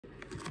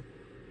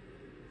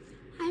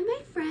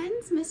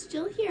friends, Miss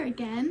Jill here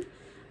again.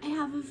 I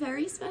have a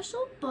very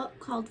special book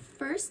called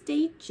First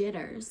Day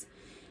Jitters.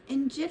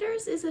 And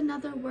jitters is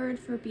another word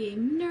for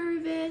being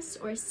nervous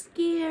or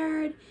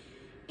scared.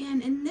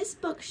 And in this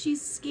book,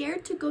 she's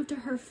scared to go to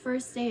her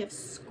first day of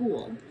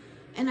school.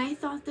 And I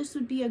thought this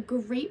would be a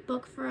great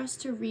book for us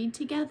to read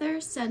together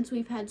since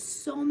we've had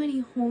so many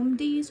home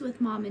days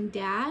with Mom and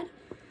Dad.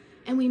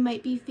 And we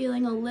might be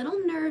feeling a little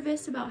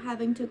nervous about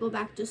having to go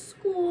back to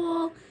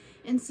school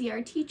and see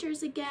our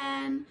teachers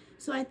again.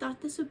 So I thought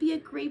this would be a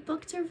great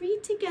book to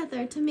read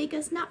together to make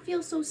us not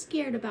feel so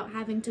scared about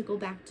having to go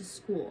back to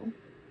school.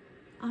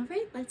 All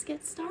right, let's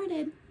get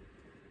started.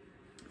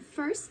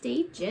 First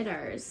Day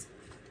Jitters.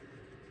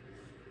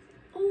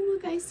 Oh,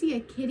 look, I see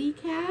a kitty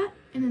cat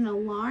and an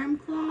alarm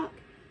clock,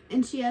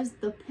 and she has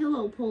the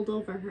pillow pulled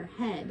over her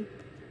head.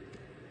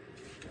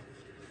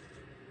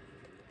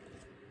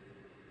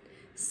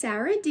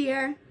 Sarah,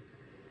 dear.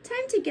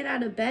 Time to get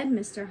out of bed,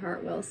 Mr.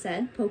 Hartwell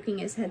said, poking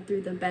his head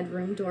through the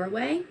bedroom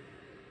doorway.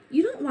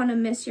 You don't want to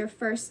miss your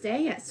first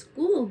day at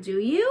school, do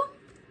you?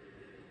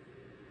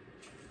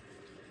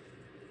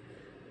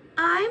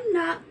 I'm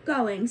not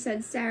going,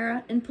 said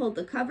Sarah, and pulled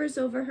the covers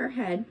over her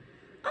head.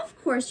 Of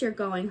course you're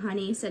going,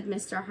 honey, said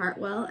Mr.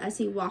 Hartwell as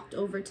he walked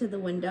over to the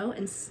window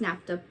and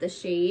snapped up the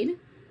shade.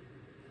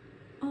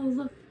 Oh,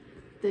 look,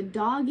 the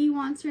doggy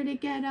wants her to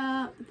get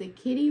up. The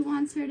kitty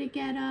wants her to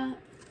get up.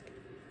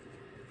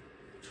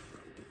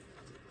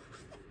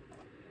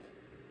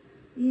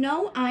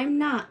 No, I'm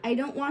not. I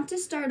don't want to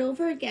start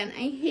over again.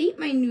 I hate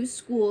my new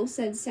school,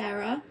 said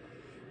Sarah,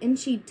 and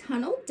she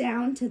tunneled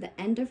down to the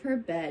end of her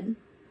bed.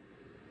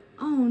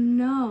 Oh,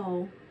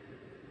 no.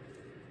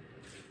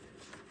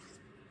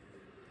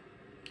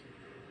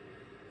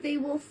 They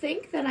will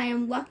think that I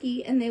am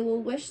lucky, and they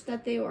will wish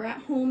that they were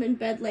at home in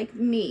bed like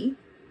me.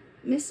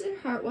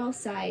 Mr. Hartwell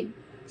sighed.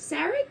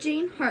 Sarah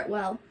Jane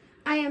Hartwell,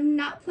 I am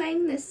not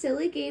playing this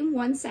silly game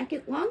 1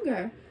 second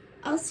longer.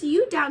 I'll see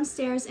you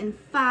downstairs in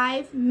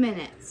 5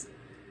 minutes.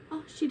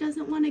 Oh, she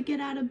doesn't want to get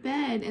out of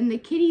bed, and the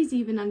kitty's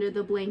even under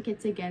the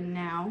blankets again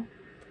now.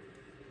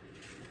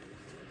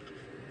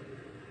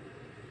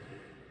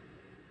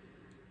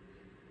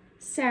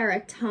 Sarah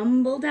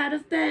tumbled out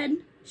of bed.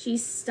 She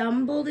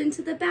stumbled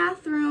into the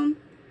bathroom.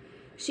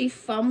 She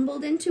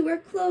fumbled into her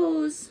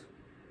clothes.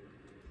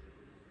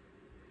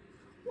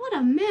 What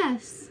a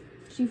mess.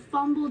 She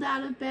fumbled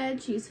out of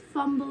bed. She's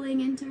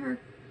fumbling into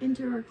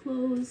her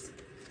clothes.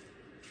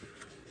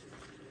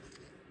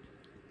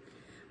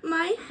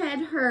 My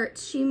head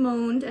hurts, she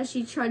moaned as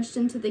she trudged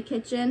into the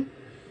kitchen.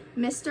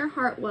 Mr.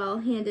 Hartwell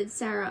handed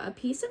Sarah a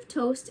piece of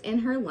toast in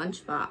her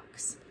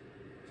lunchbox.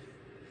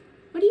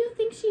 What do you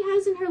think she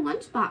has in her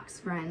lunchbox,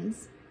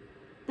 friends?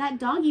 That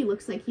doggy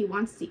looks like he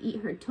wants to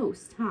eat her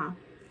toast, huh?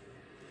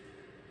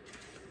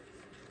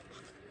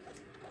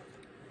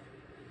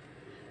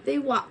 They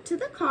walked to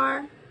the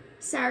car.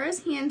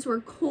 Sarah's hands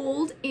were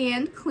cold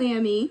and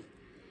clammy.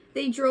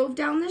 They drove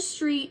down the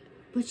street,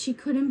 but she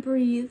couldn't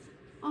breathe.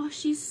 Oh,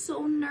 she's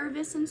so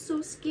nervous and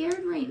so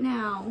scared right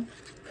now.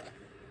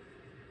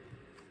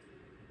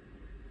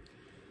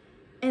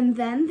 And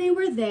then they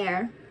were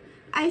there.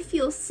 I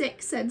feel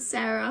sick, said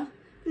Sarah.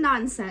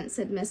 Nonsense,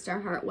 said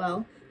Mr.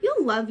 Hartwell.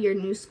 You'll love your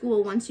new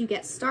school once you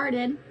get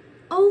started.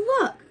 Oh,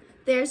 look,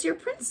 there's your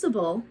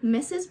principal,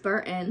 Mrs.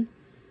 Burton.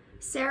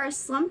 Sarah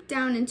slumped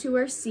down into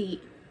her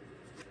seat.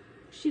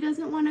 She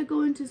doesn't want to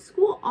go into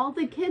school. All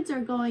the kids are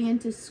going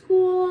into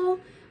school.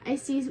 I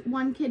see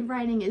one kid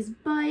riding his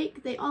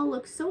bike. They all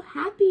look so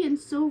happy and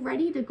so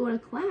ready to go to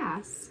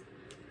class.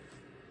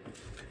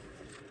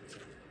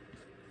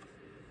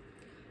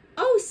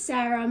 Oh,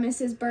 Sarah,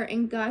 Mrs.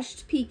 Burton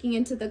gushed, peeking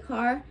into the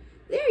car.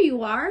 There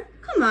you are.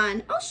 Come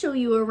on, I'll show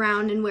you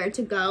around and where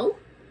to go.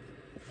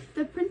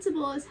 The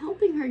principal is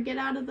helping her get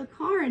out of the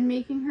car and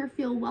making her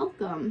feel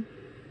welcome.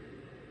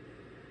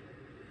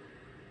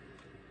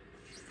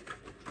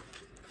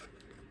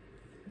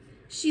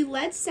 She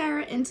led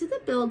Sarah into the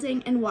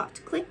building and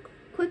walked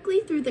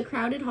quickly through the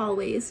crowded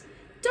hallways.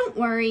 Don't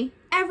worry,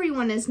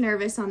 everyone is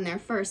nervous on their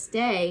first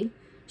day,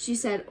 she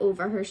said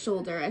over her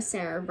shoulder as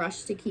Sarah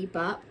rushed to keep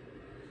up.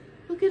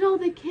 Look at all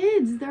the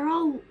kids. They're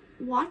all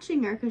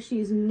watching her because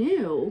she's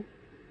new.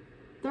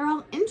 They're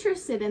all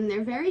interested and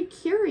they're very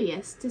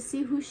curious to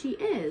see who she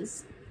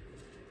is.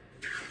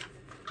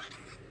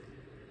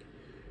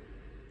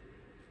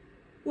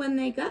 When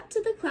they got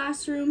to the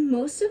classroom,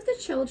 most of the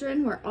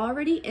children were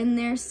already in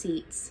their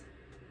seats.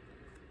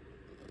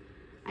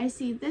 I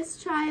see this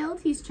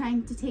child. He's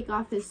trying to take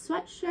off his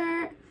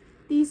sweatshirt.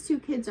 These two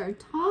kids are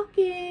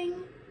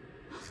talking.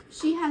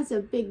 She has a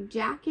big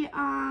jacket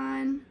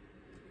on.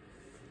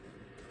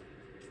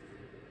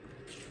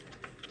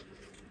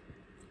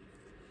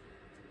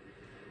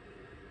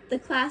 The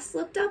class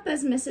looked up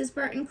as Mrs.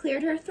 Burton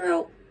cleared her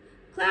throat.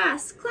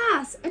 Class,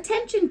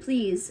 attention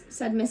please,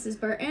 said Mrs.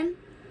 Burton.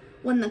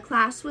 When the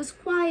class was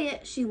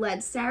quiet, she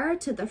led Sarah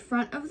to the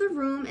front of the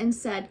room and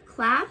said,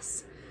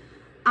 Class,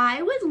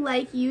 I would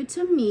like you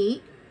to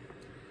meet.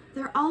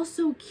 They're all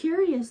so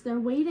curious. They're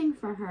waiting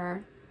for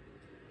her.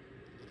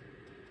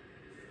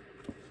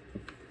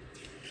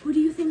 Who do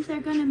you think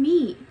they're gonna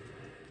meet?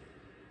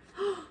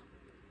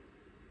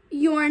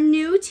 Your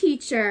new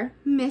teacher,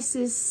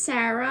 Mrs.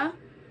 Sarah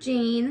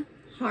Jane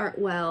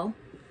Hartwell.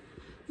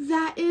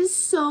 That is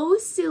so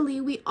silly.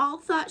 We all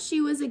thought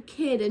she was a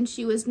kid and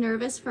she was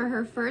nervous for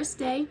her first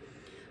day,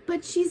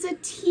 but she's a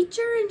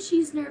teacher and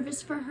she's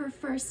nervous for her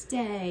first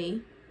day.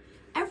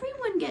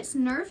 Everyone gets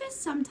nervous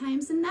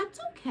sometimes, and that's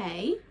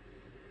okay.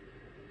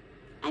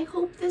 I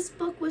hope this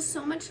book was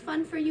so much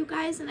fun for you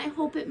guys, and I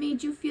hope it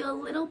made you feel a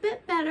little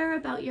bit better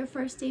about your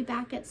first day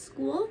back at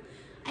school.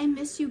 I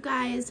miss you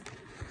guys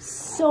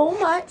so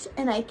much,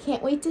 and I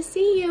can't wait to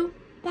see you.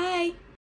 Bye.